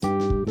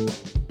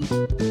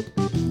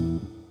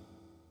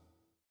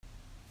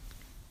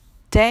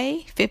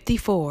Day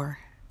 54.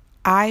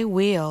 I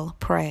will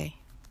pray.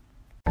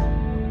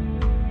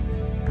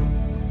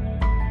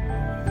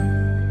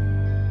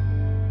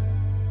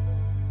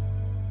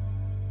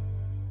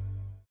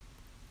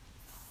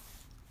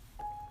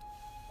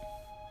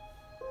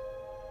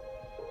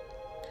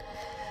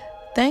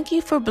 Thank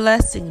you for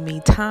blessing me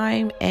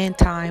time and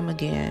time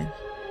again.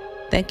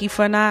 Thank you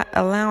for not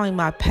allowing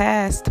my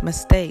past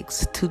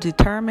mistakes to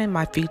determine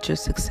my future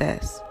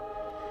success.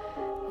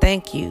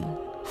 Thank you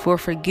for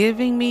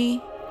forgiving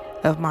me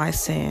of my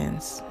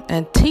sins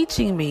and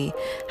teaching me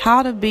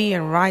how to be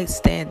in right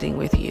standing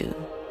with you.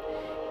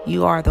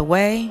 You are the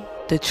way,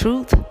 the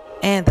truth,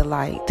 and the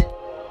light.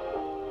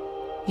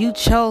 You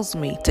chose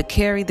me to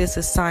carry this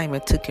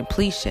assignment to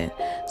completion,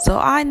 so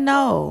I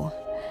know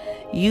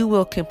you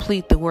will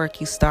complete the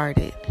work you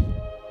started.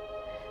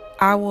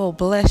 I will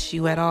bless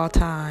you at all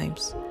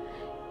times.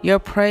 Your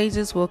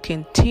praises will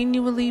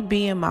continually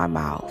be in my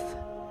mouth.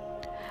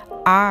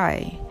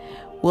 I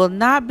will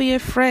not be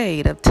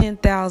afraid of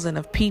 10,000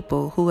 of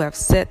people who have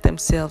set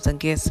themselves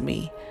against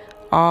me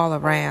all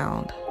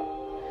around.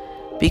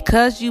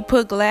 Because you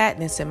put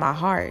gladness in my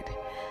heart,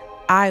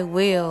 I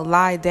will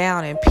lie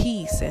down in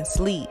peace and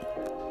sleep.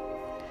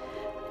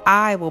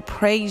 I will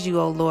praise you,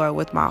 O Lord,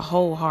 with my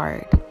whole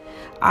heart.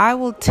 I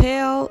will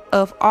tell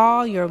of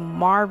all your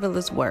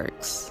marvelous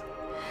works.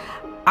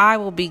 I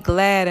will be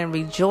glad and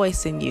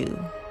rejoice in you.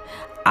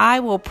 I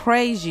will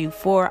praise you,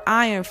 for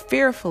I am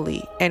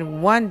fearfully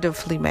and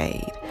wonderfully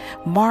made.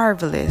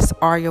 Marvelous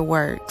are your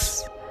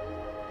works.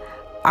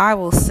 I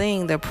will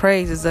sing the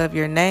praises of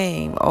your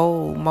name,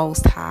 O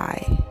Most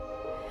High.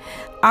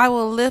 I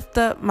will lift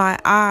up my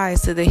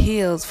eyes to the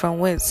hills from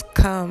whence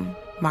come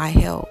my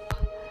help.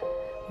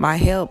 My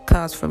help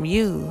comes from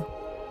you,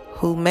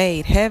 who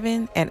made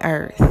heaven and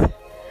earth.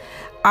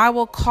 I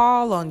will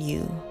call on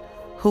you,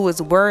 who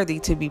is worthy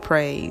to be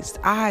praised.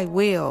 I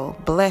will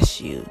bless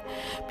you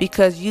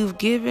because you've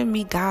given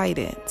me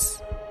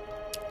guidance.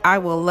 I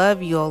will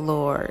love you, O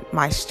Lord,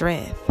 my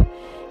strength.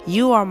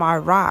 You are my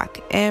rock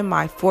and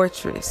my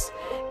fortress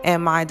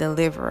and my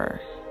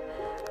deliverer.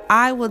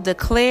 I will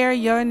declare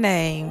your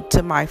name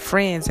to my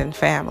friends and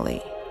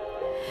family.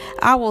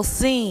 I will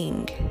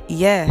sing,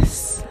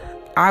 yes,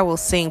 I will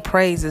sing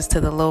praises to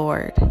the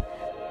Lord.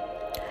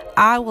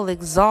 I will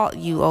exalt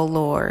you, O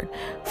Lord,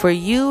 for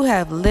you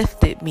have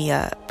lifted me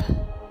up.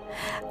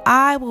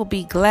 I will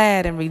be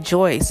glad and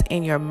rejoice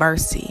in your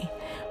mercy,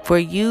 for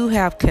you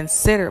have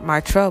considered my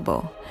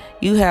trouble.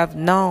 You have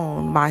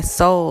known my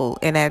soul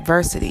in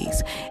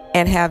adversities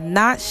and have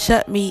not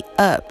shut me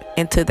up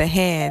into the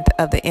hand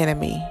of the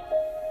enemy.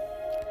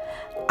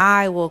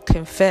 I will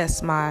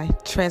confess my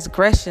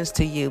transgressions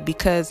to you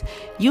because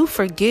you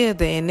forgive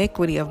the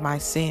iniquity of my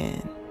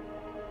sin.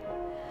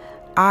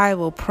 I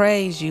will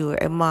praise you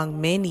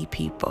among many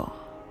people.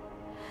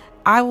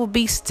 I will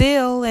be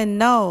still and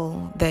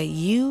know that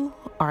you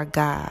are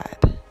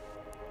God.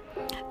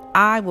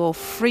 I will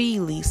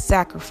freely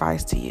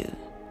sacrifice to you.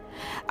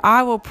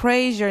 I will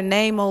praise your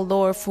name, O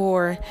Lord,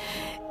 for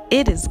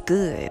it is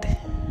good.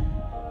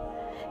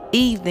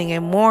 Evening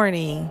and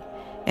morning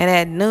and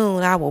at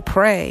noon I will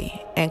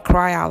pray and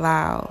cry out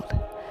loud.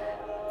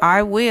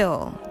 I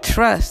will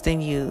trust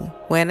in you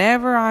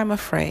whenever I'm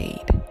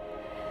afraid.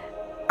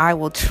 I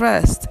will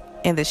trust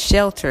in the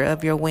shelter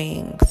of your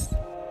wings.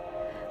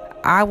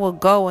 I will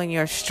go in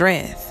your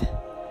strength.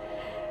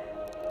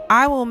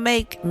 I will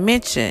make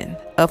mention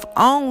of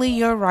only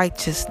your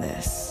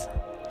righteousness.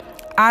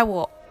 I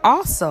will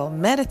also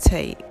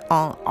meditate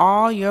on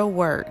all your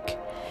work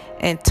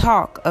and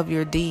talk of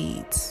your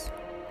deeds.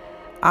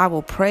 I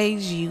will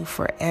praise you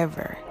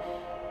forever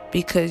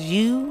because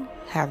you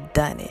have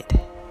done it.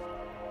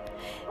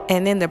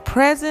 And in the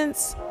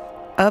presence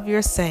of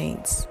your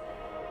saints,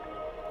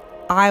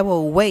 I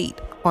will wait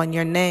on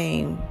your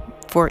name,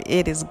 for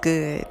it is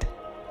good.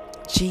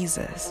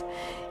 Jesus,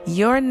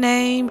 your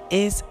name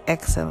is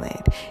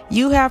excellent.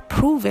 You have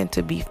proven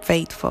to be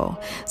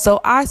faithful. So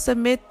I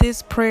submit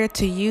this prayer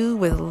to you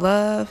with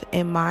love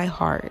in my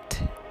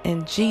heart.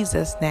 In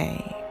Jesus'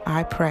 name,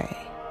 I pray.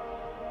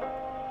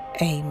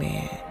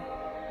 Amen.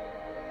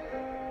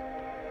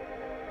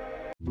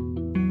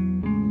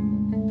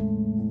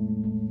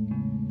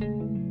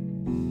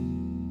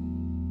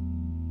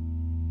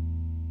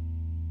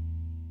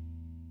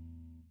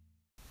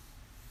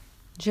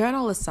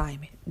 Journal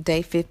assignment,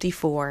 day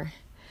 54.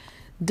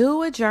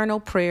 Do a journal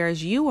prayer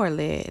as you are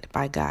led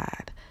by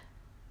God.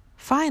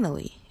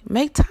 Finally,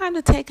 make time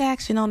to take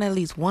action on at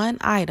least one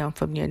item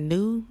from your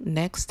new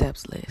next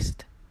steps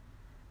list.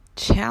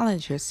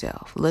 Challenge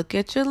yourself. Look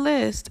at your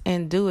list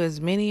and do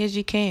as many as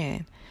you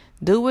can.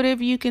 Do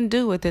whatever you can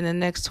do within the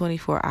next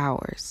 24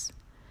 hours.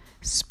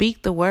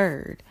 Speak the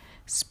word.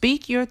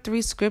 Speak your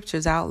 3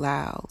 scriptures out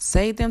loud.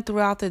 Say them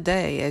throughout the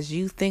day as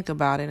you think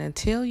about it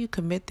until you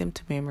commit them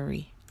to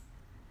memory.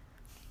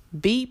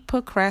 Beat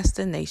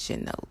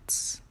procrastination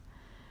notes.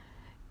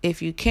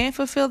 If you can't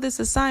fulfill this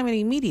assignment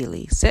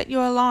immediately, set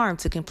your alarm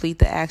to complete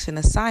the action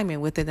assignment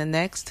within the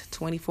next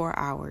 24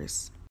 hours.